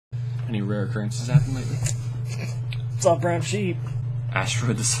Any rare occurrences happen lately? It's all brown sheep.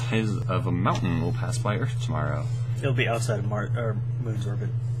 Asteroid the size of a mountain will pass by Earth tomorrow. It'll be outside of Moon's orbit.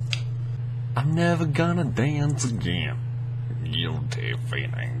 I'm never gonna dance again. Guilty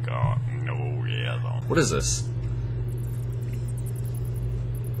feeling got no rhythm. What is this?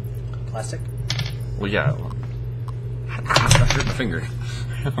 Plastic? Well, yeah. I hurt my finger.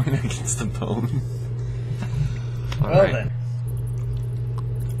 I went against the bone. Well then.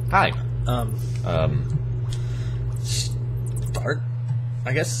 Hi. Start,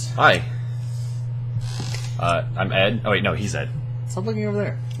 I guess. Hi. I'm Ed. Oh wait, no, he's Ed. Stop looking over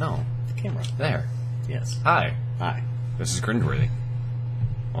there. No. The camera. There. Yes. Hi. Hi. This is cringeworthy.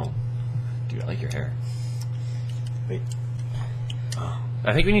 Oh. Dude, I like your hair. Wait. Oh.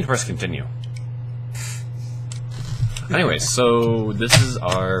 I think we need to press continue. Anyways, so this is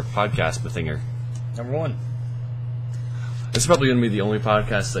our podcast thinger. Number 1. This is probably going to be the only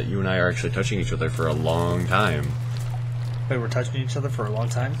podcast that you and I are actually touching each other for a long time. Wait, we're touching each other for a long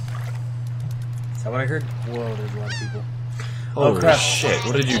time? Is that what I heard? Whoa, there's a lot of people. Oh, crap. Shit,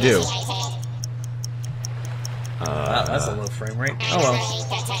 what did you do? Wow, that's a low frame rate. Oh well.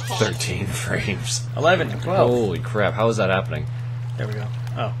 13 frames. 11, 12. Holy crap, how is that happening? There we go.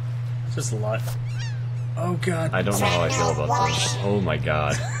 Oh, it's just a lot. Oh god. I don't know how I feel about this. Oh my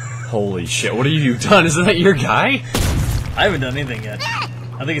god. Holy shit, what have you done? Isn't that your guy? I haven't done anything yet.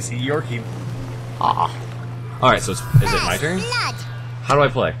 I think it's a Yorkie. Ah. Alright, so is it my turn? How do I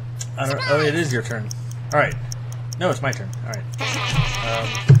play? I don't, oh, it is your turn. Alright. No, it's my turn. Alright.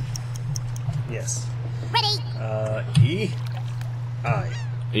 Yes. E. I.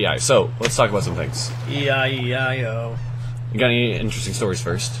 Yeah, so, let's talk about some things. E-I-E-I-O. You got any interesting stories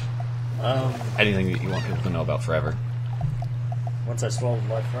first? Anything that you want people to know about forever? Once I swallowed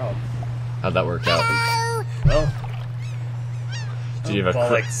live frog. How'd that work out? Well. Did you have a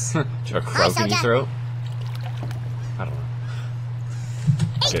croak in your throat? I don't know.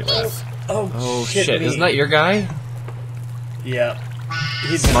 Okay, whatever. Oh shit, me. isn't that your guy? Yeah.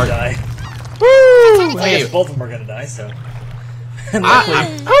 He's Smart. gonna die. Woo! I guess both of them are gonna die, so. I'm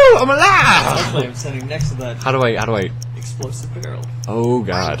alive! Luckily, I'm sitting next to that How do I... explosive barrel. Oh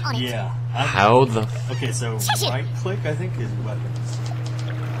god. Yeah. How the... Okay, so right click, I think, is weapons.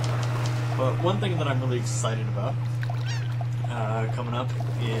 But one thing that I'm really excited about coming up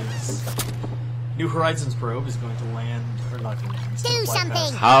is New Horizons probe is going to land, or not going to land. Do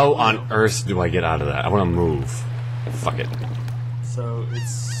something! How on earth do I get out of that? I want to move. Fuck it. So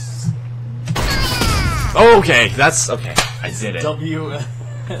it's Okay, that's... Okay, I did it.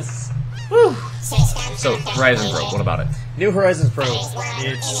 WS. Woo! So, Horizon Probe, what about it? New Horizons probe.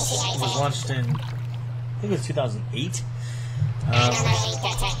 It was launched in, I think it was 2008.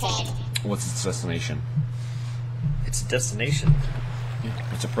 What's its destination? Its destination.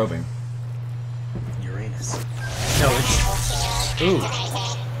 It's a probing. Uranus. No, it's... Ooh.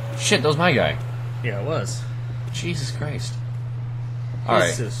 Shit, that was my guy. Yeah, it was. Jesus Christ.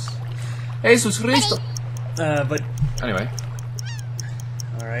 Alright. Jesus. Jesus Cristo. But... Anyway.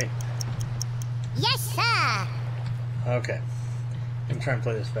 Alright. Yes, sir! Okay. I'm trying to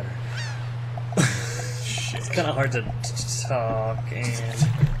play this better. It's kind of hard to talk and...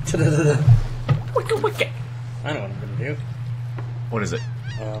 Wicca. I know what I'm going to do. What is it?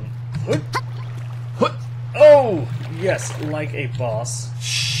 What? What? Oh! Yes, like a boss.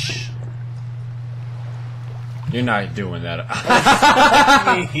 Shh. You're not doing that.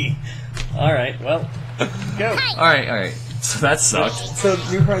 Alright, well, go. Alright. So that sucked. So,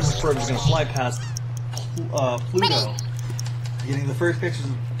 New Horizons probe is going to fly past Pluto. Getting the first pictures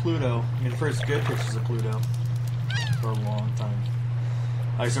of Pluto, the first good pictures of Pluto for a long time.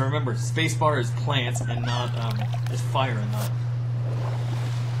 Alright, so remember, spacebar is plants and not, is fire and not...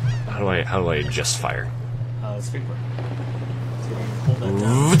 How do I just fire? Spacebar. So you can hold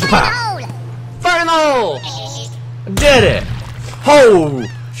that down. Fire in the hole! Did it! Oh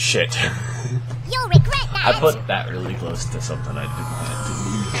shit! You'll regret that! I put that really close to something I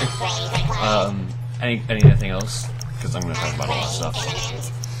didn't need. Anything else? Because I'm going to talk about all that stuff.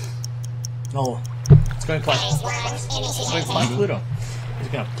 No, it's going to plaster Pluto. It's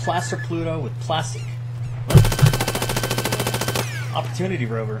going to plaster Pluto with plastic. Opportunity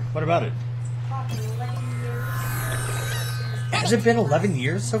rover. What about it? Has it been 11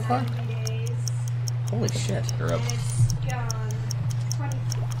 years so far? Holy shit. You're up.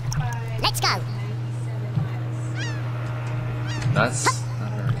 Let's go! That's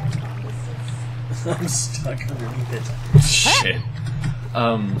not very... I'm stuck underneath it. Shit.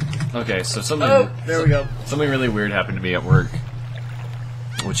 Okay, so something... Oh, there we go. Something really weird happened to me at work.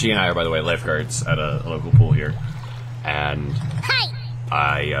 Which he and I are, by the way, lifeguards at a local pool here. And... Hi!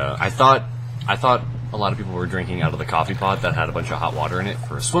 I thought a lot of people were drinking out of the coffee pot that had a bunch of hot water in it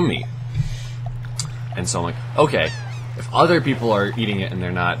for a swim meet. And so I'm like, okay, if other people are eating it and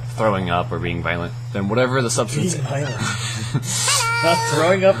they're not throwing up or being violent, then whatever the substance... Being violent. Not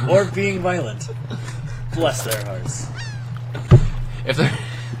throwing up or being violent. Bless their hearts. If they're...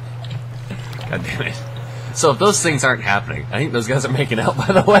 God damn it. So if those things aren't happening, I think those guys are making out, by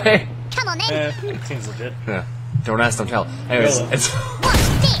the way. Come on, then. It seems legit. Yeah. Don't ask, don't tell. Anyways, Hello. it's... Watch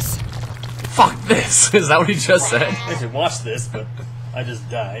this. Fuck this! Is that what he just said? I should watch this, but I just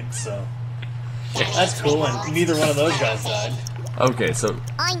died, so... That's cool, and neither one of those guys died. Okay, so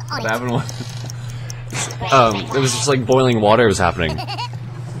I'm on what it. happened was... it was just like boiling water was happening.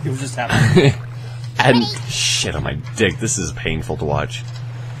 It was just happening. And... Shit on my dick, this is painful to watch.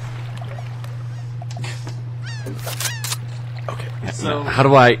 Okay, So- how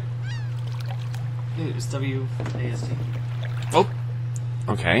do I... It's W-A-S-T. Oh!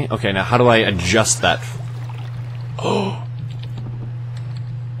 Okay, okay, now how do I adjust that? Oh!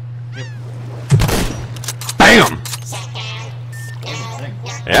 Yep. BAM! Thing.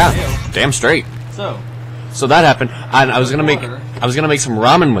 Yeah, damn straight. So, that happened, and I was gonna make Water. some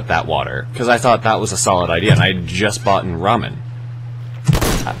ramen with that water because I thought that was a solid idea, and I had just bought in ramen.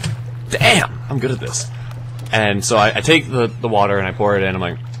 Damn, I'm good at this. And so I take the water and I pour it in. I'm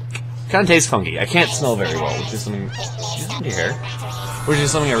like, kind of tastes funky. I can't smell very well, which is something. Here, which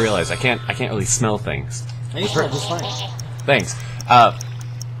is something I realized. I can't really smell things. you smell just fine. Thanks.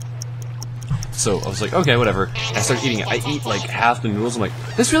 So I was like, okay, whatever. I started eating it. I eat like half the noodles. I'm like,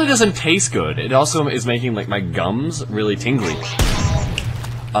 this really doesn't taste good. It also is making like my gums really tingly.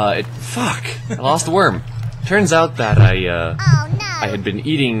 Fuck. I lost the worm. Turns out that Oh, no. I had been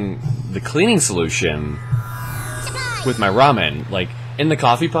eating the cleaning solution with my ramen, like in the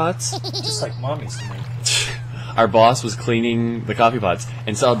coffee pots. Just like mommy's to me. Our boss was cleaning the coffee pots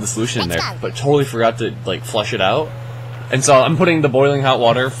and saw the solution in there, but totally forgot to like flush it out. And so I'm putting the boiling hot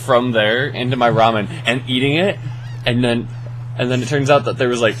water from there into my ramen and eating it, and then it turns out that there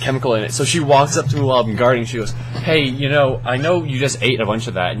was like chemical in it. So she walks up to me while I'm guarding. She goes, "Hey, I know you just ate a bunch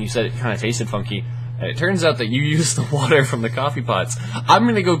of that, and you said it kind of tasted funky. And it turns out that you used the water from the coffee pots. I'm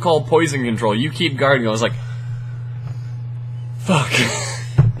gonna go call poison control. You keep guarding." I was like, "Fuck."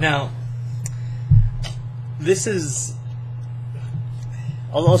 Now, this is...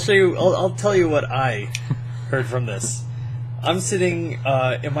 I'll show you... I'll tell you what I heard from this. I'm sitting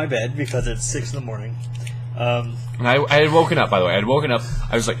in my bed because it's 6 in the morning. And I had woken up, by the way. I had woken up.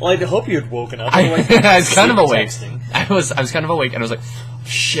 I was like... Well, I hope you had woken up. I was kind of awake. Texting. I was kind of awake, and I was like,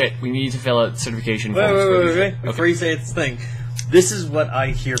 shit, we need to fill out certification forms. Wait. Before you say it's thing, this is what I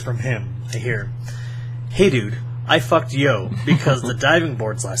hear from him. I hear, "Hey dude, I fucked Yo because the diving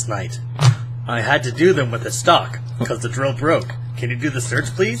boards last night. I had to do them with a stock because the drill broke. Can you do the search,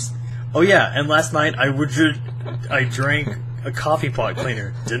 please? Oh yeah, and last night I drank a coffee pot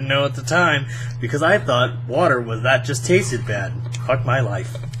cleaner. Didn't know at the time because I thought water was that just tasted bad. Fuck my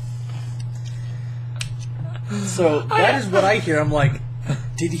life." So that is what I hear. I'm like,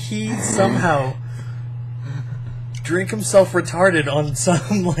 did he somehow drink himself retarded on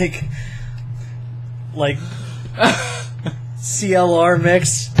some like CLR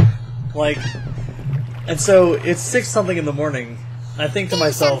mix, like? And so it's 6 something in the morning. I think to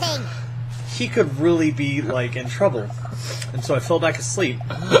myself, he could really be like in trouble, and so I fell back asleep.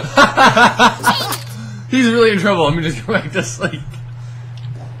 He's really in trouble. Let me just go back to sleep.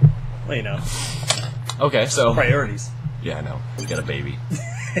 Well, you know, Okay, so... priorities. Yeah, I know. We got a baby.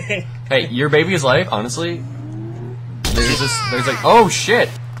 Hey, your baby's life, honestly, there's like... Oh, shit!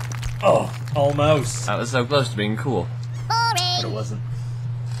 Oh, almost. That was so close to being cool. But it Boring. wasn't.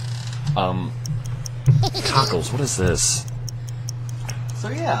 Cockles, what is this? So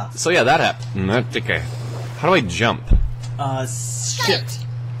yeah. So yeah, that happened. Okay. How do I jump? Shift,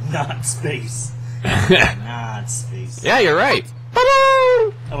 not space. Not space. Yeah, you're right.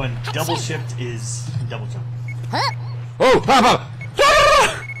 Oh, and double shift is double jump. Huh? Oh, pop.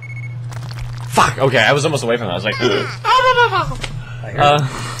 Fuck, okay, I was almost away from that. I was like...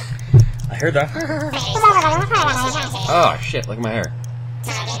 I heard that. Oh, shit, look at my hair.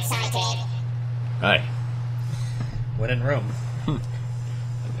 Hi. When in Rome.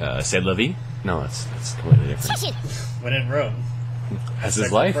 C'est la vie? No, that's completely different. Tissue. When in Rome. That's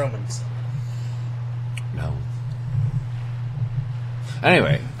his Like life? Romans. No.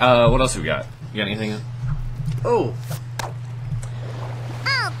 Anyway, what else have we got? You got anything? I'll Oh,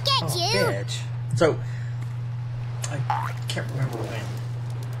 get you. bitch. So, I can't remember when.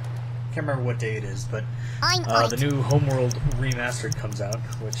 Can't remember what day it is, but I'm on the it. new Homeworld Remastered comes out,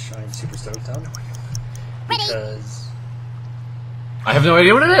 which I'm super stoked on. Ready? Because I have no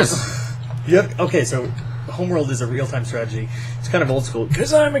idea what it is. Yep. Okay, so Homeworld is a real-time strategy. It's kind of old school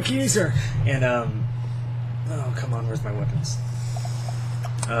because I'm a keezer. And oh come on, where's my weapons?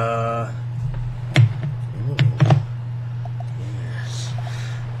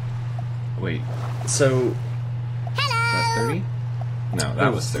 Wait, So that 30? No,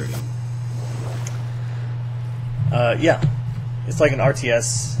 that was 30. yeah, it's like an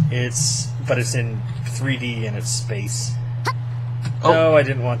RTS. But it's in 3D and it's space. Oh. No, I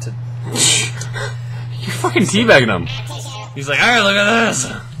didn't want to. You're fucking teabagging him. He's like, alright, look at this.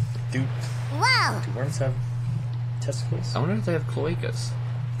 Do Whoa! worms have testicles? I wonder if they have cloacas.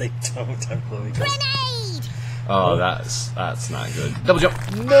 They don't have cloacas. Grenade! Oh, that's not good. Double jump.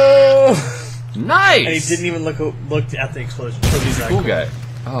 No. Nice. And he didn't even look at the explosion. He's a cool guy.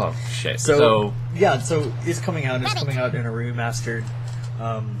 Oh shit. So yeah, so it's coming out. It's coming out in a remastered.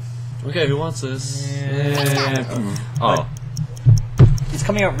 Okay, who wants this? Yeah. Oh, It's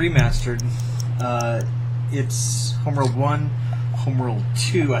coming out remastered. It's Homeworld 1, Homeworld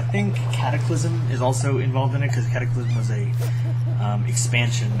 2. I think Cataclysm is also involved in it because Cataclysm was a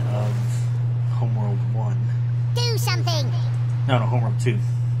expansion of Homeworld 1. Do something! No, Homeworld 2.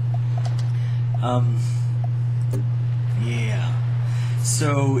 Yeah.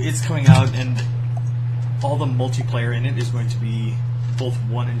 So it's coming out, and all the multiplayer in it is going to be both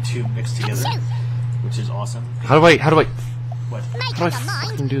 1 and 2 mixed together, which is awesome. how do I What? Make how do I up your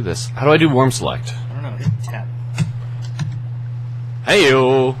mind! fucking do this? How do I do worm select? I don't know. Hit tab. Hey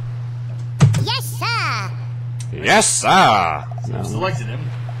you. Yes, sir! Yes, sir. I've selected him.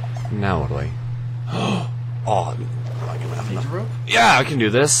 Now what do I? Oh, do I do have Need enough? a rope? Yeah, I can do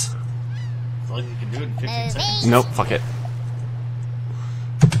this. As long as you can do it in 15 seconds. Nope, fuck it.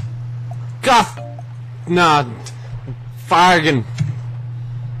 Guff! Nah. Fargan.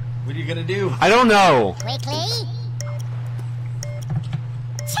 What are you gonna do? I don't know. Quickly!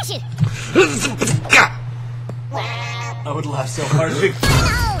 Shoo! I would laugh so hard. Big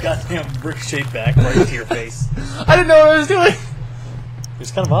goddamn ricochet back right into your face. I didn't know what I was doing.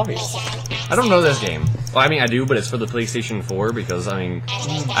 It's kind of obvious. I don't know this game. Well, I mean, I do, but it's for the PlayStation 4 because, I mean,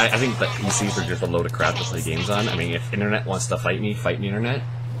 I think that PCs are just a load of crap to play games on. I mean, if internet wants to fight me, fight the internet.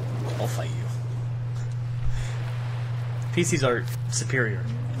 I'll fight you. PCs are superior.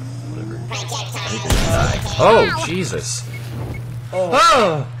 Whatever. Oh, Jesus.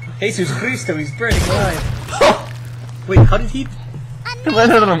 Oh! Jesus Cristo, he's burning alive. Wait, how did he? It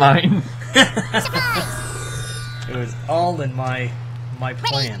went out of mine. It was all in my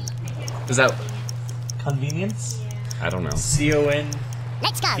plan. Is that... Convenience? I don't know. CONVIE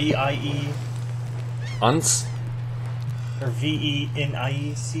Let's go! Unts? or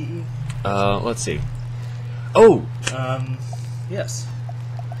VENIECE? Let's see. Oh! Yes.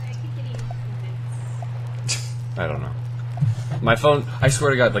 I don't know. My phone, I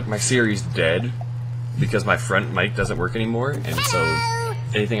swear to God, like, my Siri's dead because my front mic doesn't work anymore, and so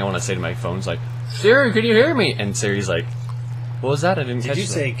anything I want to say to my phone's like, Siri, can you hear me? And Siri's like, what was that? I didn't catch Did you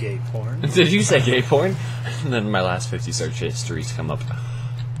that. say gay porn? Did you say gay porn? And then my last 50 search histories come up.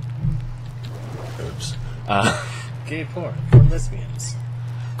 Oops. Gay porn for lesbians.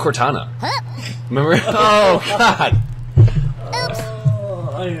 Cortana. Remember? Oh, God!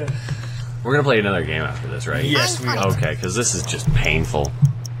 We're gonna play another game after this, right? Yes, we are. Okay, because this is just painful.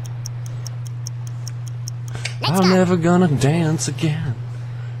 Let's I'm go. never gonna dance again.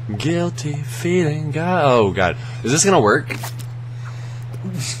 Guilty feeling. God. Oh, God. Is this gonna work?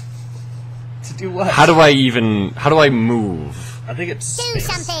 To do what? How do I move? I think it's Do space.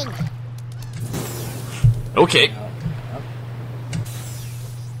 something! Okay.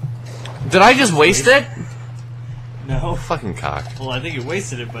 Did I just waste it? No. Fucking cock. Well, I think you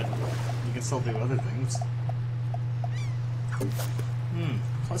wasted it, but you can still do other things.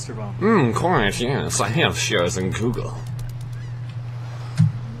 Cluster bomb. Cornish, yes. I have shares in Google.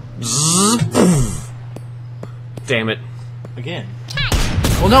 Damn it. Again.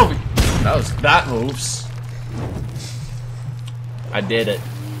 Well, no. That moves. I did it.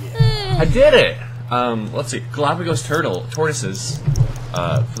 I did it. Let's see. Galapagos tortoises.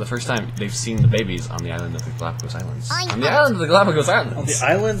 For the first time, they've seen the babies on the island of the Galapagos Islands. On the island of the Galapagos On Islands. the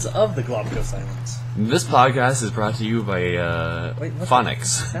islands of the Galapagos Islands. This podcast is brought to you by Wait, what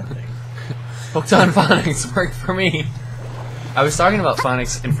Phonics. That thing. Hooked on Phonics worked for me. I was talking about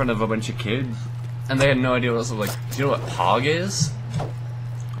Phonics in front of a bunch of kids, and they had no idea what else. I was like, do you know what POG is?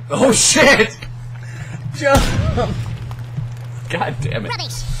 Oh shit! Jump! God damn it.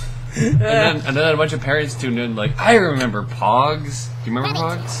 Rubbish! And then a bunch of parents tuned in like, I remember POGs. Do you remember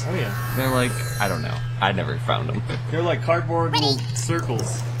POGs? Oh yeah. They're like, I don't know. I never found them. They're like cardboard little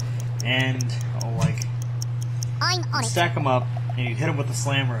circles, and I'll like I'm on it. stack them up, and you'd hit them with the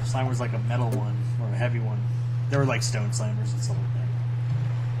slammer. A slammer's like a metal one or a heavy one. They were like stone slammers and stuff like that.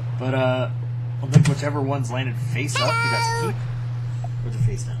 But I think whichever one's landed face up, you got to keep. Or the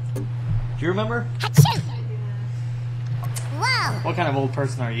face down. Do you remember? Achoo! Whoa! What kind of old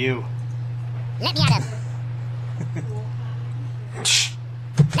person are you? Let me at him.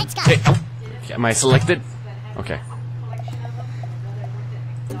 Let's go. Hey, am I selected? Okay.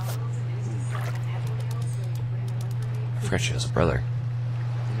 I forgot she has a brother.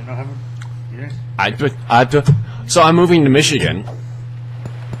 You didn't know him? You didn't? So I'm moving to Michigan.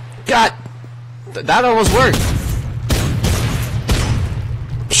 God! That almost worked!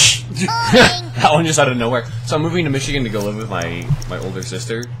 That one just out of nowhere. So I'm moving to Michigan to go live with my older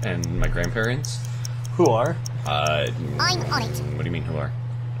sister and my grandparents. Who are? I'm on it. What do you mean, who are?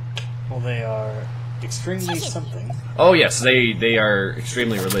 Well, they are extremely something. Oh yes, they are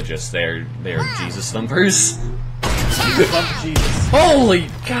extremely religious. They are Jesus thumpers. Jesus. Holy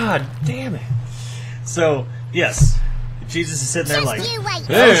God damn it! So, yes, Jesus is sitting there like, You wait.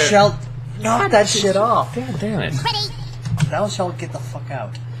 thou shalt knock that shit off. God damn it! Ready? Thou shalt get the fuck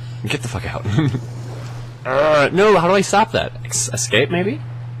out. Get the fuck out! No, how do I stop that? Escape maybe?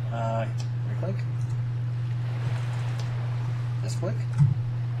 Right click. This click.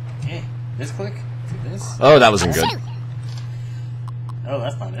 Yeah. This click. Do this. Oh, that wasn't good. Achoo! Oh,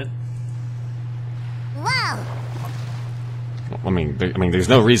 that's not it. Whoa! I mean, there's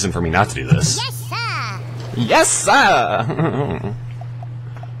no reason for me not to do this. Yes, sir. Yes, sir!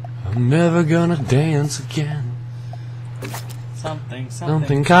 I'm never gonna dance again.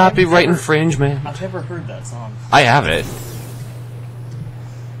 Something copyright infringement. I've never heard that song. I have it.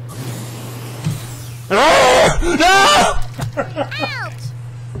 Ouch! No!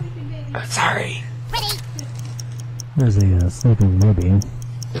 Sorry. Ready? There's a sleeping baby.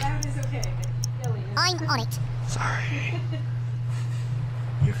 I'm on it. Sorry.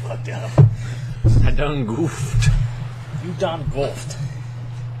 You fucked up. I done goofed. You done golfed.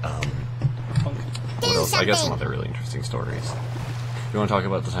 What else? I got some other really interesting stories. You want to talk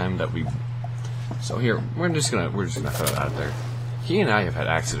about the time that we? So here, we're just gonna throw it out there. He and I have had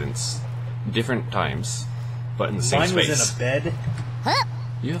accidents, different times, but in the same Mine space. was in a bed. Huh?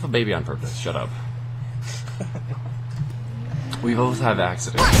 You have a baby on purpose. Shut up. We both have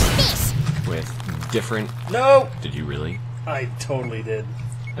accidents What's this? with different. No! Did you really? I totally did.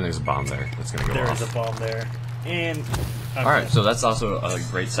 And there's a bomb there that's gonna go There off. is a bomb there. And... All right, so that's also a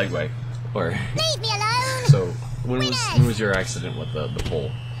great segue. Or Leave me alone. so when was your accident with the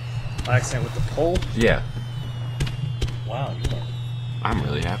pole? accident with the pole? Yeah, Wow, you are... I'm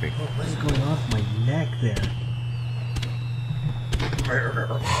really happy. What is going on with my neck there?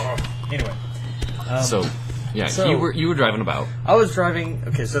 Anyway. So yeah, so- you were driving about. I was driving...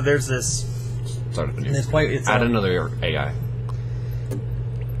 Okay, so there's this... Start up a new. This white... It's Add another AI.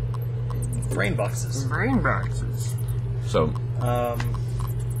 brain boxes. Brain boxes. So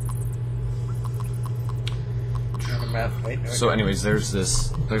Wait, no, so anyways, there's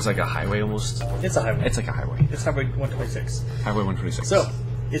like a highway almost. it's a highway. It's like a highway. It's Highway 126. Highway 126. So,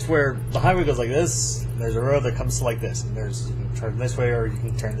 it's where the highway goes like this, and there's a road that comes to like this, and there's, you can turn this way or you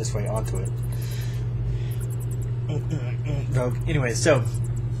can turn this way onto it. Anyway, so,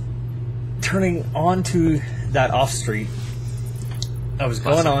 turning onto that off street, I was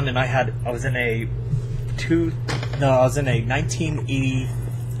going on, and I was in a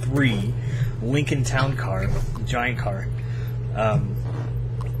 1983 Lincoln Town car, giant car,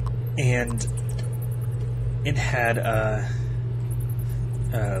 and it had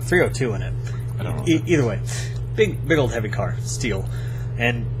 302 in it. I don't know. Either way, big old heavy car, steel,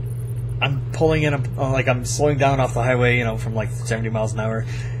 and I'm pulling in, I'm slowing down off the highway, from like 70 miles an hour,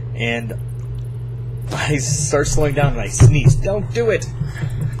 and I start slowing down and I sneeze. Don't do it.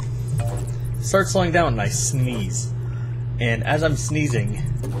 Start slowing down and I sneeze, and as I'm sneezing,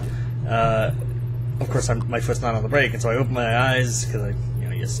 of course my foot's not on the brake, and so I open my eyes because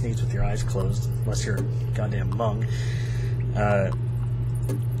you sneeze with your eyes closed unless you're a goddamn mung. A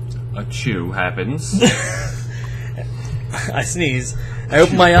chew happens. I sneeze, I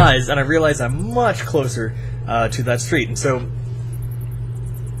open my eyes, and I realize I'm much closer to that street. And so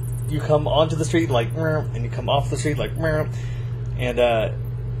you come onto the street like, and you come off the street like, and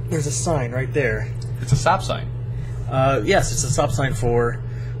there's a sign right there. It's a stop sign. Yes, it's a stop sign for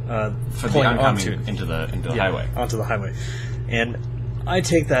the pulling oncoming into the highway. Onto the highway. And I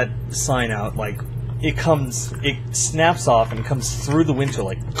take that sign out, like, it snaps off and comes through the windshield,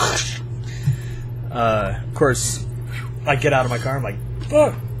 like, of course, I get out of my car, I'm like,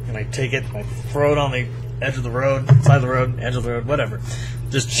 fuck, and I take it, and I throw it on the edge of the road, side of the road, edge of the road, whatever.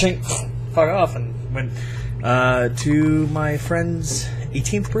 Just chink, fuck off, and when To my friend's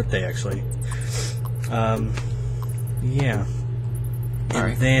 18th birthday, actually. Yeah. And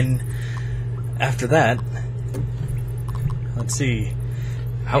Alright. then, after that, let's see.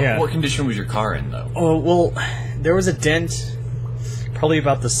 What condition was your car in, though? Oh, well, there was a dent, probably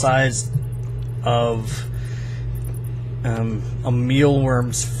about the size of a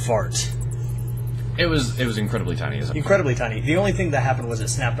mealworm's fart. It was incredibly tiny, isn't it? Incredibly tiny. The only thing that happened was it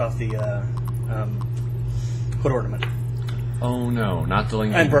snapped off the hood ornament. Oh no, not the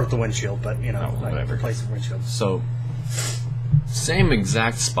link. And broke the windshield, but, you know, whatever. replaced the windshield. So, same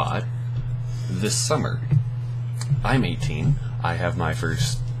exact spot this summer. I'm 18. I have my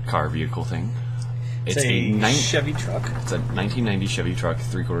first car vehicle thing. It's a Chevy truck. It's a 1990 Chevy truck,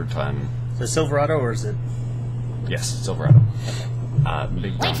 3/4 ton. Is it Silverado or is it? Yes, Silverado.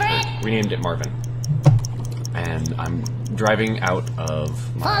 Big brown turd. We named it Marvin. And I'm driving out of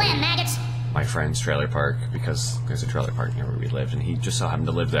Fall in, maggots. my friend's trailer park because there's a trailer park near where we lived, and he just so happened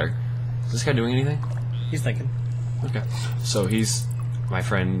to live there. Is this guy doing anything? He's thinking. Okay. So he's my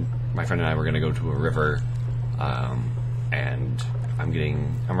friend and I were gonna go to a river, and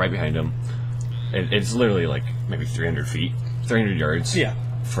I'm right behind him. It's literally like maybe 300 yards. Yeah.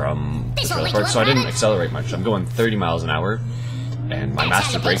 From the trailer park, so I didn't accelerate much. I'm going 30 miles an hour, and my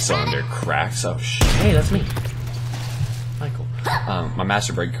master brake cylinder cracks. Oh, hey, that's me, Michael. My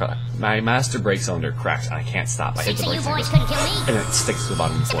master brake cylinder cracks, and I can't stop. I hit the brakes, and it sticks to the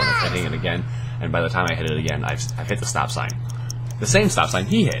bottom of the floor. And I'm hitting it again, and by the time I hit it again, I've hit the stop sign, the same stop sign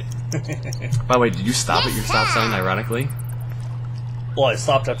he hit. By the way, did you stop at your stop sign? Ironically, well, I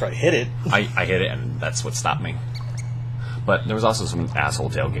stopped after I hit it. I hit it, and that's what stopped me. But there was also some asshole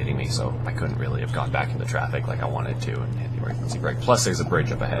tailgating me, so I couldn't really have gone back into traffic like I wanted to and hit the emergency brake. Plus, there's a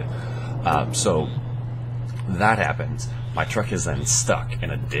bridge up ahead. So that happens. My truck is then stuck in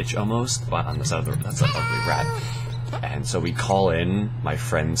a ditch almost on the side of the road. That's an ugly rat. And so we call in my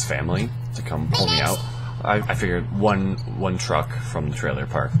friend's family to come pull me out. I figured one truck from the trailer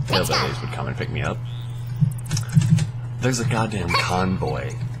park, tailgates, would come and pick me up. There's a goddamn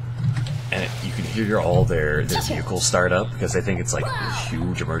convoy. And you can hear all their vehicles start up because they think it's like a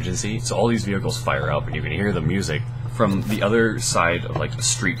huge emergency. So all these vehicles fire up, and you can hear the music from the other side of like the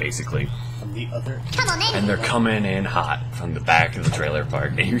street, basically. From the other. And they're coming in hot from the back of the trailer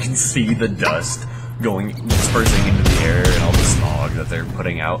park, and you can see the dust dispersing into the air and all the smog that they're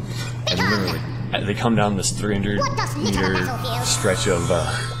putting out. And literally, they come down this 300-meter stretch of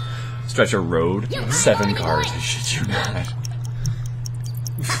road. 7 cars. I shit you not.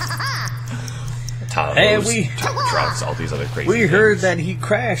 Tahoes, trucks, all these other crazy We things. heard that he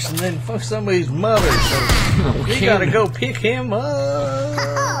crashed and then fucked somebody's mother, so we gotta go pick him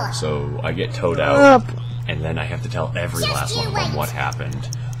up. So I get towed out, and then I have to tell every last one of them what happened.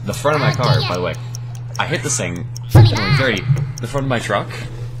 The front of my car, by the way, I hit this thing going 30. The front of my truck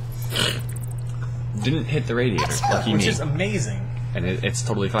didn't hit the radiator, lucky Which me. is amazing. And it's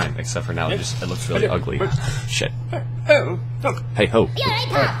totally fine, except for now it looks really ugly. Shit. Oh, Hey ho.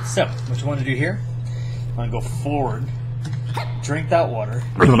 Alright, so, what you want to do here? I'm gonna go forward, drink that water,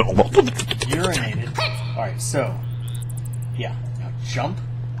 urinate it. Alright, so, yeah, now jump.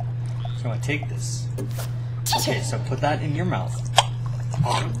 So I'm gonna take this. Okay, so put that in your mouth.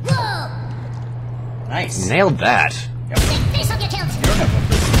 Nice. Nailed that. Yep. You don't have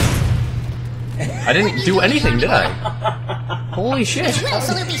one. I didn't do anything, did I? Holy shit. How'd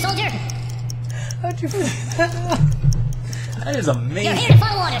you That is amazing.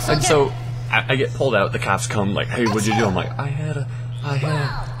 And so I get pulled out. The cops come like, "Hey, what'd you do?" I'm like, "I had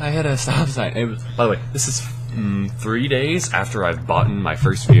a stop sign." It was, by the way, this is 3 days after I've bought my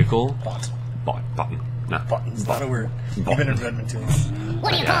first vehicle. Bought, not It's not a word. You've been in Redmond too.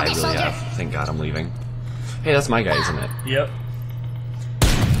 What do you Yeah, call I this, really soldier? have. Thank God I'm leaving. Hey, that's my guy, isn't it? Yep.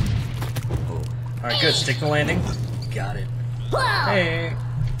 Alright, good. Stick the landing. Got it. Hey.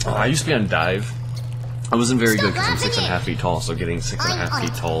 Oh, I used to be on dive. I wasn't very good because I'm 6.5 feet tall, so getting 6.5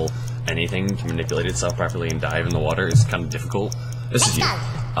 feet tall, anything to manipulate itself properly and dive in the water is kind of difficult. This is you.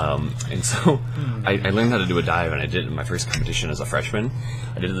 And so I learned how to do a dive, and I did it in my first competition as a freshman.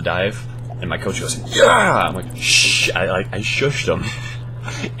 I did the dive, and my coach goes, "Yeah!" I'm like, "Shh!" I shushed him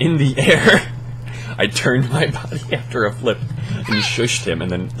in the air. I turned my body after a flip and shushed him,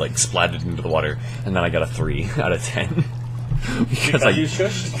 and then like splatted into the water, and then I got a 3 out of 10 because I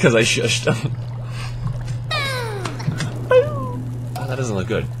shushed him. Oh, that doesn't look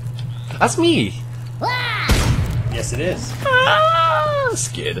good. That's me. Yes, it is.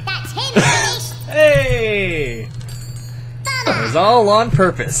 Skid. That's him, Finish. Hey! It was all on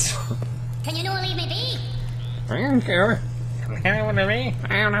purpose. Can you not leave me be? I don't care. Cringe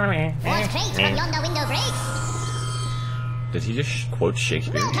from yonder window breaks? Did he just quote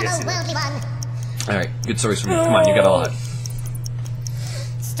Shakespeare? Welcome, Yes, O he worldly one. Alright, good stories from you. Come on, you got a lot.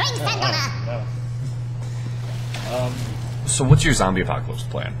 Strength and honor. No. So what's your zombie apocalypse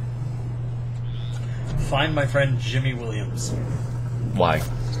plan? Find my friend Jimmy Williams. Why?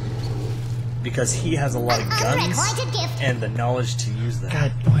 Because he has a lot of An guns unrequited gift. and the knowledge to use them.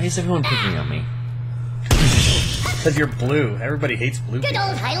 God, why is everyone picking on me? Because you're blue. Everybody hates blue Good people.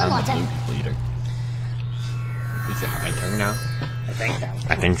 old Highland I'm a water. blue leader. Is it my turn now? I think that.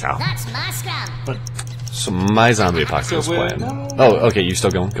 I think so. That's my scrum. But So my zombie apocalypse So plan. no. Oh, okay, you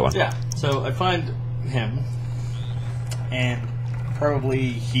still going? Go on. yeah, so I find him and probably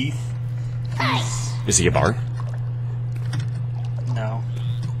Heath. He's Is he a bar? no,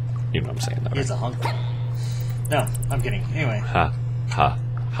 You know what I'm saying, though. he's a hunk. No, I'm kidding. Anyway, Ha, ha,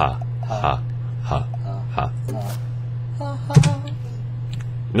 ha, ha, ha, ha.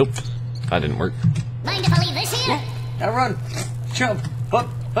 Nope. That didn't work. Mind if I leave this here? now run, jump, up,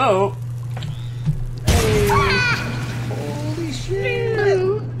 oh. Hey. Holy shit!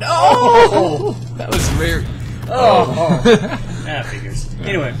 No! That was rare. Oh, that figures.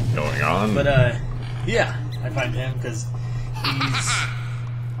 Anyway, Going on. but yeah, I find him because he's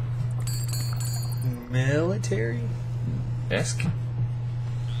military. Esque?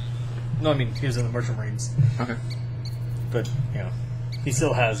 No, I mean he was in the Merchant Marines, Okay. but you know, he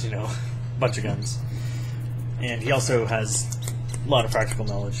still has a bunch of guns, and he also has a lot of practical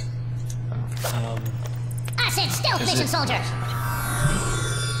knowledge. I said stealth mission soldier.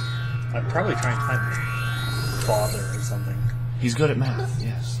 I'd probably try and find his father or something. He's good at math,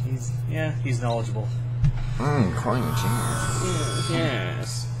 yes. He's knowledgeable. Crying genius.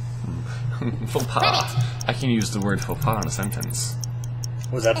 Yes. Faux pas. I can use the word faux pas in a sentence.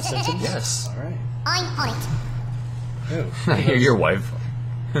 Was that the sentence? Yes. All right. I'm on it. Ooh. I hear your wife.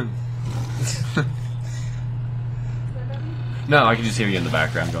 No, I can just hear you in the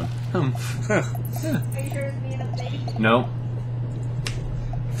background going, Are you sure it's me and the baby? No.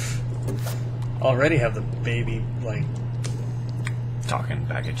 Already have the baby like Talking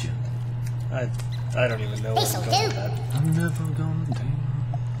back at you. I don't even know what I'm This'll going do. with that. I'm never gonna do.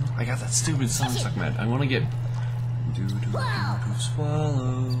 I got that stupid song stuck, man. I want to get. Do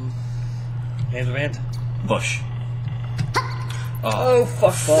swallow. Hands of hand. Bush. Oh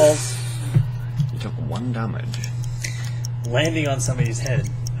fuck balls! You took 1 damage. Landing on somebody's head,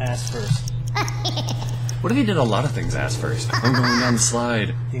 ass first. What if he did a lot of things ass first? I'm going down the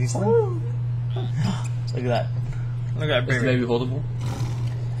slide. Look at that. Look at that Is the baby holdable?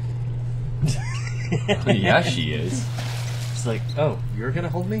 Yeah, she is. It's like, oh, you're gonna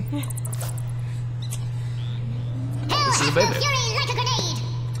hold me? This is a baby. Fury like a grenade.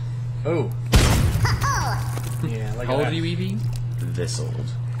 Oh. Oh, Yeah, like How old that. are you, Evie? This old.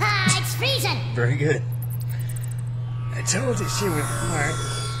 it's freezing. Very good. I told you she would work.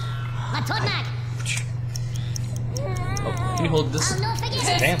 My toad mag. Oh, can you hold this? I'll not forget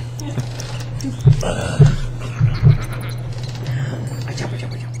it. Damn.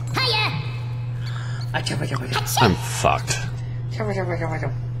 Hiya. I'm fucked. I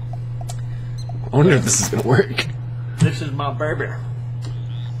wonder if this is gonna work. This is my baby.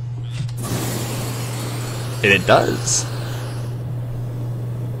 And it does.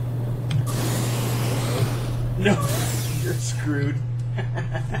 No, you're screwed.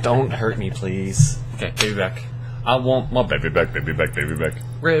 Don't hurt me, please. Okay, baby back. I want my baby back, baby back, baby back.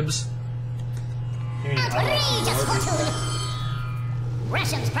 Ribs. You mean I lost Outrageous the fortune.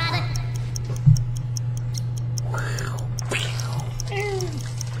 Rations, private.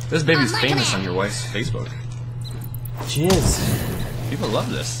 This baby's famous on your wife's Facebook. Jizz. People love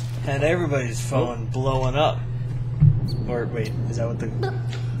this. And everybody's phone blowing up. Or wait, is that what the? Is that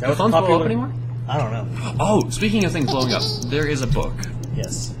Do what phones blow popular- up anymore? I don't know. Oh, speaking of things blowing up, there is a book,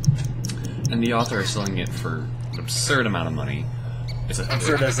 Yes. and the author is selling it for an absurd amount of money. It's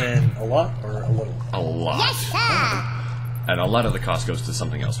Absurd as in a lot or a little? a lot. Yes, sir. And a lot of the cost goes to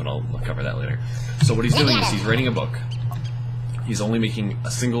something else, but I'll cover that later. So what he's doing is he's writing a book. He's only making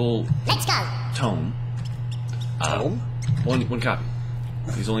a single Let's go. tome. Tome? One copy.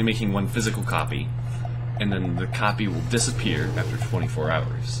 He's only making one physical copy, and then the copy will disappear after 24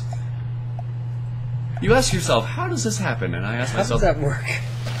 hours. You ask yourself, how does this happen? And I ask How does myself, that work?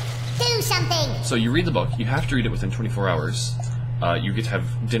 Do something. so you read the book, you have to read it within 24 hours. You get to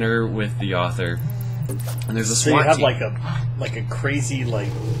have dinner with the author, and there's a So you SWAT have team. like a crazy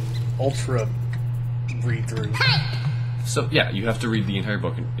ultra read through. Hi. So yeah, you have to read the entire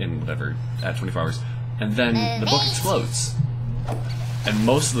book in whatever at 24 hours, and then the book explodes, and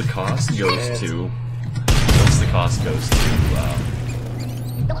most of the cost goes to cost goes to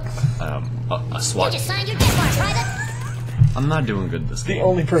a SWAT. You just signed your death warrant, Private. I'm not doing good this The game.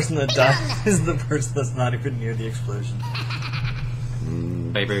 only person that died is the person that's not even near the explosion.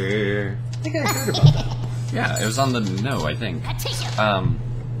 Baby. I think I heard about that. Yeah, it was on the I think. A tissue.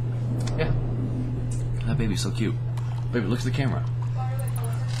 Yeah. That baby's so cute. Baby, look at the camera.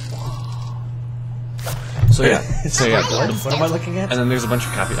 So yeah, What am I looking at? and then there's a bunch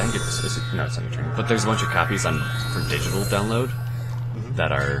of copies. I think it's no, it's not your turn. But there's a bunch of copies on for digital download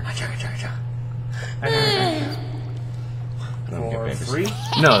that are. I don't get For papers. free?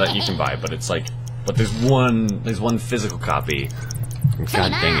 No, that you can buy, but it's like, but there's one physical copy.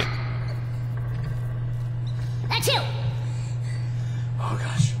 God dang it! That's you. Oh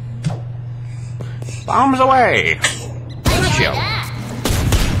gosh. Bombs away! That's you.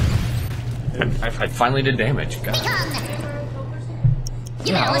 I finally did damage. God.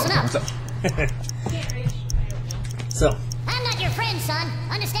 You better listen up. What's up? So, I'm not your friend, son.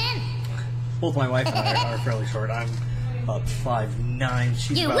 Understand? both my wife and I are fairly short. I'm about 5'9".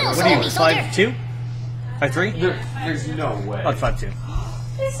 She's You about, will what solve are you, me, soldier. 5'2"? 5'3"? There's no way. About 5'2". And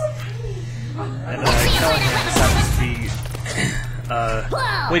Callahan happens to be,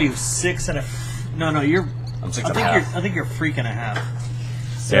 Whoa. wait, you 6 and a... No, you're... I'm 6 I and a think half. I think you're a freak and a half.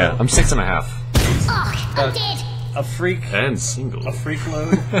 So, Yeah, I'm 6 and a half. Oh, I'm dead. a freak... And single. A freak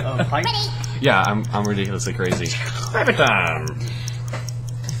load of height. Ready? Yeah, I'm ridiculously crazy. Rabbit time!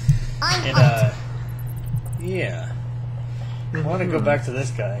 I'm And, out. yeah. I want to go back to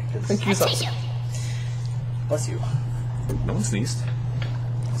this guy, because... Thank you A so tissue. Bless you. No one sneezed.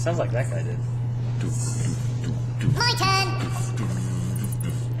 Sounds like that guy did. My turn.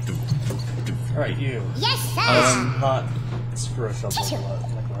 Alright, you. Yes, sir. Not screw us up like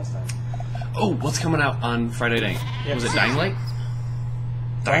last time. Oh, what's coming out on Friday night? Yeah. Was it Dying Light?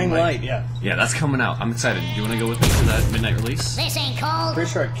 Dying Light, yeah. Yeah, that's coming out. I'm excited. Do you want to go with me to that midnight release? This ain't cold. Pretty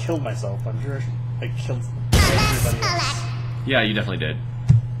sure I killed myself. I'm sure I killed Unless, everybody else. alack. Yeah, you definitely did.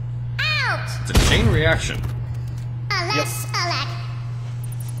 Out. It's a chain reaction. Unless, alack.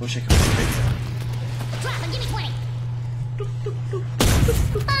 Wish I could make it. Drop and give me 20.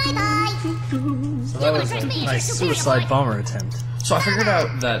 Bye-bye. So that was a nice suicide bomber attempt. So I figured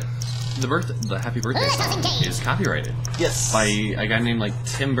out that the Happy Birthday Let us song engage. is copyrighted Yes. by a guy named like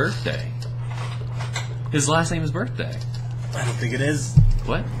Tim Birthday. His last name is Birthday. I don't think it is.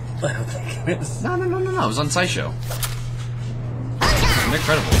 What? I don't think it is. No. It was on SciShow. And they're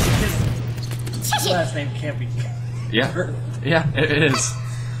credible. His last name can't be... Yeah. Yeah, it is.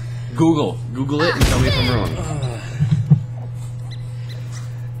 Google it and tell me if I'm wrong.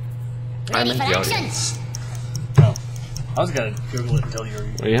 I'm Ready in for the action? audience. Oh. I was gonna Google it until you were...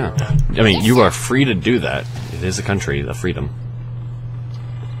 Well, yeah. I mean, you are free to do that. It is a country of freedom.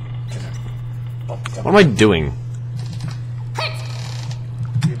 What am I doing?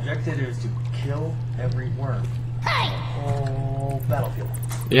 The objective is to kill every worm. Hey, Whole battlefield.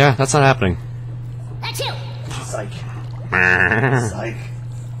 Yeah, that's not happening. that's you. Psych. Psych.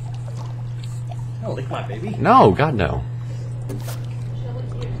 Oh, lick my baby. No, God no.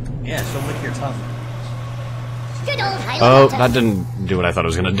 Yeah, she'll lick your tongue. Good old Oh, helicopter. that didn't do what I thought it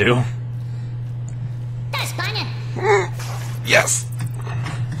was gonna do. That's banging. Yes!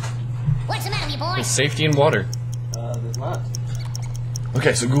 What's the matter, you boy? It's safety in water. There's not.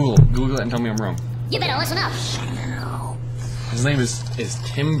 Okay, so Google it and tell me I'm wrong. You better listen up. His name is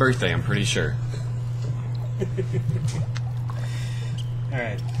Tim Birthday, I'm pretty sure.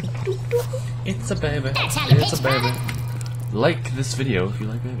 Alright. It's a baby. That's how you It's a pitch, baby. brother. Like this video if you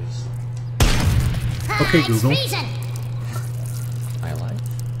like babies. Okay, It's Google. freezing. I like.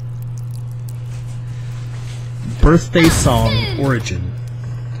 Birthday song origin.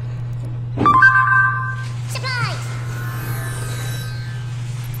 Supplies.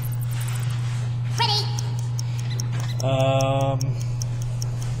 Ready?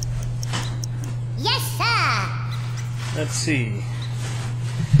 Yes, sir. Let's see.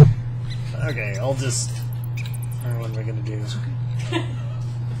 Okay, I'll just... what am I gonna do?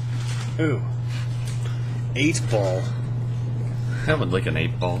 Ooh. 8-ball. I would like an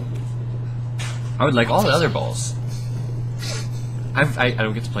 8-ball. I would like all the other balls. I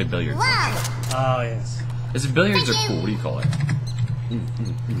don't get to play billiards. Wow. Oh, yes. Is it billiards or Thank you. pool? What do you call it?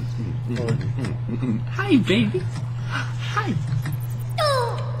 Hi, baby. Hi.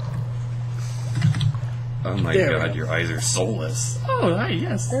 Ooh. Oh my There we god, go. your eyes are soulless. Oh, hi,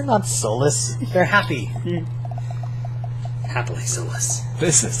 yes. They're not soulless. They're happy. Happily soulless.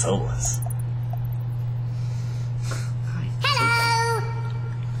 This is soulless. Hello.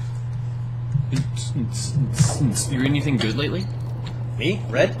 You read anything good lately? Me?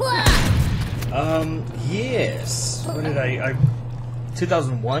 Red? Whoa. Yes. When did I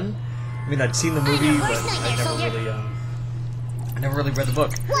 2001? I mean, I'd seen the movie, but I never really read the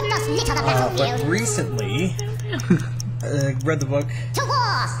book. What does litter the But battlefield? recently, read the book, To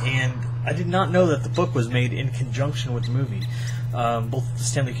war! and I did not know that the book was made in conjunction with the movie. Both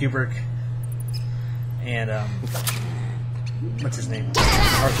Stanley Kubrick and what's his name,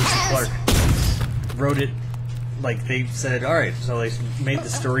 Arthur C. Clarke, wrote it. Like they said, all right, so they made the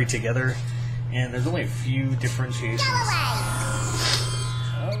story together, and there's only a few differentiations. Go away!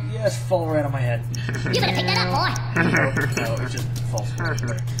 Oh yes, fall right on my head. You better pick that up, boy! No, it just falls right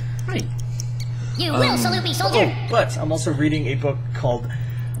there. Right. You will salute me, soldier! Oh, but I'm also reading a book called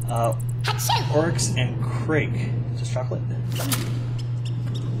Achoo! Oryx and Crake. Is this chocolate?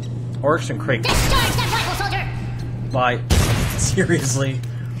 Oryx and Crake Discharge that rifle, soldier! by seriously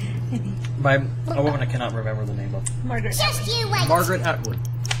by a woman I cannot remember the name of. Margaret. Just you wait! Margaret Atwood.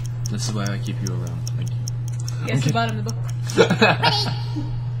 This is why I keep you around. Thank you. Yes, you bought him the book.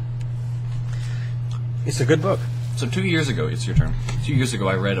 Ready? It's a good book. So 2 years ago, it's your turn. 2 years ago,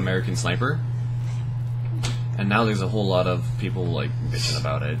 I read American Sniper, and now there's a whole lot of people like bitching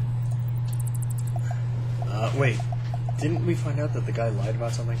about it. Wait, didn't we find out that the guy lied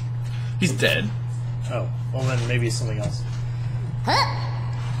about something? He's dead. Oh, well then maybe it's something else.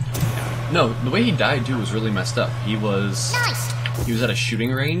 Huh? No, the way he died too was really messed up. He was Nice! at a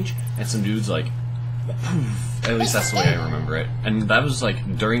shooting range, and some dudes like, at least that's the way I remember it. And that was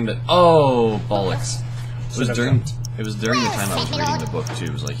like during the bollocks. It was during the time I was reading the book too.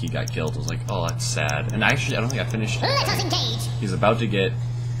 It was like he got killed. I was like, oh, that's sad. And actually, I don't think I finished it. Let us engage! He's about to get.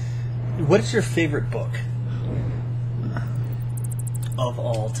 What is your favorite book of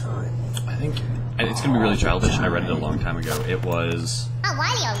all time? I think and it's gonna be really childish. I read it a long time ago. It was. A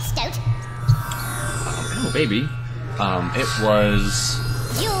wily old stout. Oh baby. It was.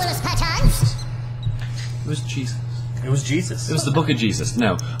 Duelist perchance. It was Jesus. It was Jesus. It was the Book of Jesus.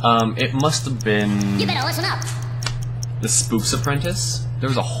 No. It must have been. You better listen up. The Spook's Apprentice. There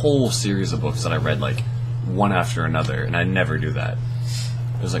was a whole series of books that I read like one after another, and I never do that.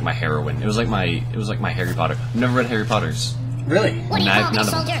 It was like my heroine. It was like my Harry Potter. I've never read Harry Potter's. Really? What do you call me, None of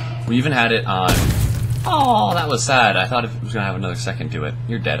soldier? them. We even had it on. Oh, that was sad. I thought it was gonna have another second to it.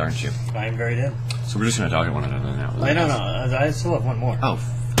 You're dead, aren't you? I am very dead. So we're just gonna talk to one another now. I don't know. I still have one more. Oh.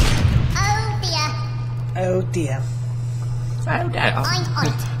 Oh dear. Oh dear. Oh, Dad. I'm on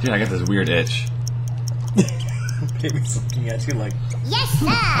it. Dude, I got this weird itch. Baby's looking at you like. Yes, sir!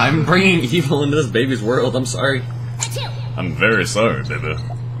 I'm bringing evil into this baby's world. I'm sorry. Achoo! I'm very sorry, baby.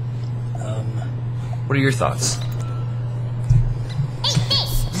 What are your thoughts? Eat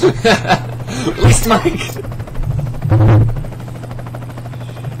this! At least Mike.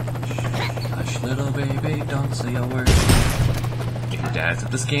 Hush, little baby, don't say a word. Your dad's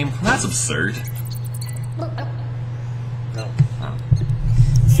at this game? That's absurd. No. Oh.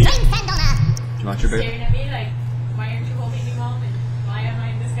 Strength and honor! You want your baby? Staring at me like, why aren't you holding me, Mom? And why am I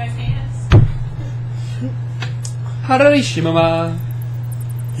in this guy's hands? Haraishi, mama.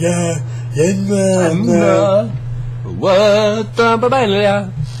 Yeah. What the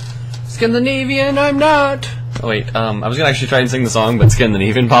babelia? Scandinavian, I'm not. Oh wait, I was gonna actually try and sing the song, but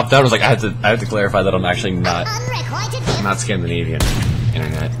Scandinavian popped out. I was like, I have to clarify that I'm actually not Unrequited gift! not Scandinavian.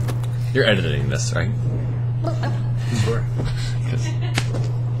 Internet, you're editing this, right? Sure. 'Cause- You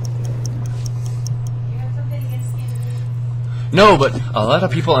have something against Scandinavia? No, but a lot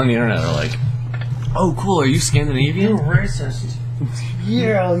of people on the internet are like, "Oh, cool, are you Scandinavian?" racist.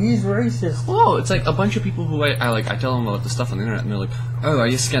 Yeah, he's racist. Oh, it's like a bunch of people who I tell them about the stuff on the internet, and they're like, "Oh, are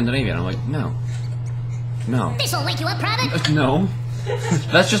you Scandinavian?" I'm like, "No, no, This'll wake you up, Private! no."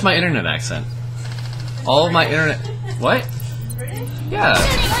 That's just my internet accent. All of my internet. What? British? Yeah.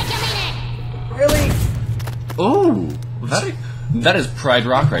 Shoot it like you mean it! Really? Oh, that is Pride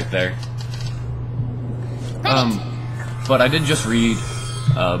Rock right there. But I did just read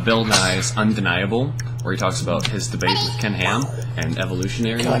Bill Nye's Undeniable, where he talks about his debate with Ken Ham and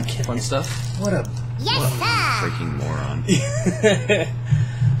evolutionary God, Ken fun Ham. stuff. What a. Yes, sir! Freaking moron.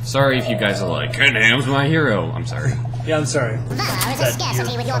 Sorry if you guys are like, Ken Ham's my hero. I'm sorry. Yeah, I'm sorry. Valor is a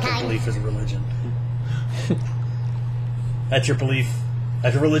scarcity with your fucking kind. belief is a religion. That's your belief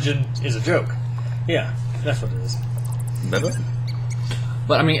that your religion is a joke. Yeah, that's what it is.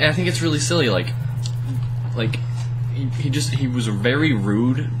 But I mean, I think it's really silly. Like he was very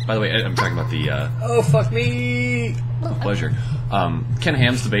rude. By the way, I'm talking about the Oh, fuck me! pleasure. Ken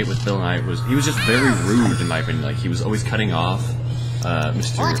Ham's debate with Bill Nye was just very rude in my opinion. Like he was always cutting off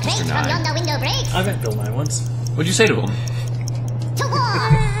Mr. What came from Nye. yonder window break? I met Bill Nye once. What'd you say to him? To war!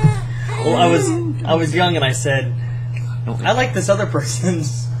 Well, I was young and I said, I don't think I like this other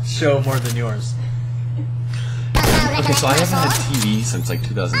person's show more than yours. Okay, so I haven't had TV since like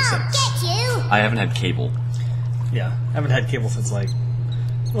 2006. Get you! I haven't had cable. Yeah, I haven't had cable since like,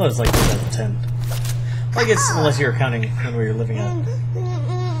 well, it's like 2010. I guess unless you're counting when we were living at.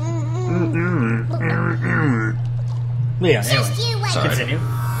 Yeah. Just Anyway, you wait. Sorry. continue.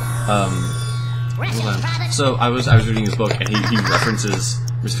 Hold on. So I was reading his book, and he references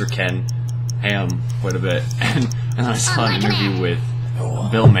Mr. Ken Ham quite a bit, and I saw an interview with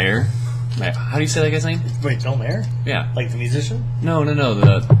Bill Maher. How do you say that guy's name? Wait, Bill Maher? Yeah. Like the musician? No.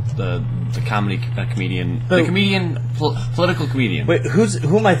 The comedy comedian. The comedian, political comedian. Wait,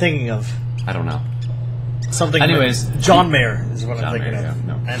 who am I thinking of? I don't know. Something. Anyways, John Mayer is what I'm John thinking Mayer, of. yeah,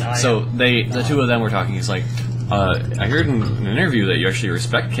 no. And I So the two of them were talking. He's like, I heard in an interview that you actually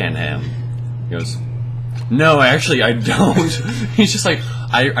respect Ken Ham. He goes, no, I don't. He's just like,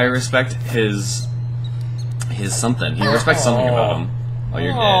 I respect his something. He respects something about him. Oh,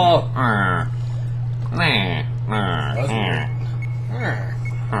 you're dead.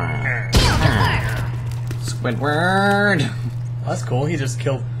 Squidward. That's cool. He just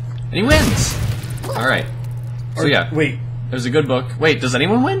killed. And he wins. All right. So yeah, Wait. it was a good book. Wait, does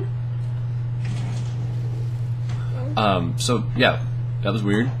anyone win? So yeah, that was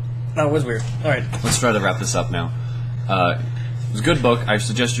weird. That was weird. All right. Let's try to wrap this up now. It was a good book. I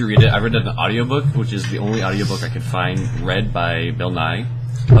suggest you read it. I read it in an audiobook, which is the only audiobook I could find read by Bill Nye.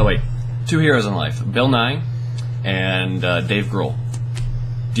 Oh wait, two heroes in life: Bill Nye and Dave Grohl.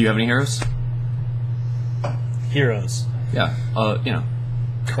 Do you have any heroes? Heroes. Yeah. You know.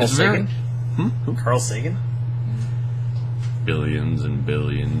 Carl It's very- Sagan? Who? Carl Sagan? Billions and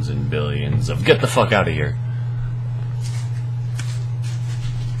billions and billions of get the fuck out of here.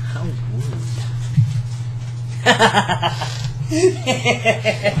 How rude.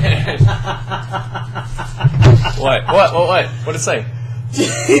 What? What did it say?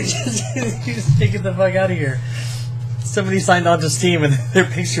 Just take it the fuck out of here. Somebody signed on to Steam and their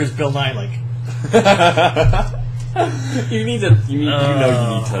picture is Bill Nye, like. You need to. You need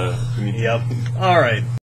to. Yep. Alright.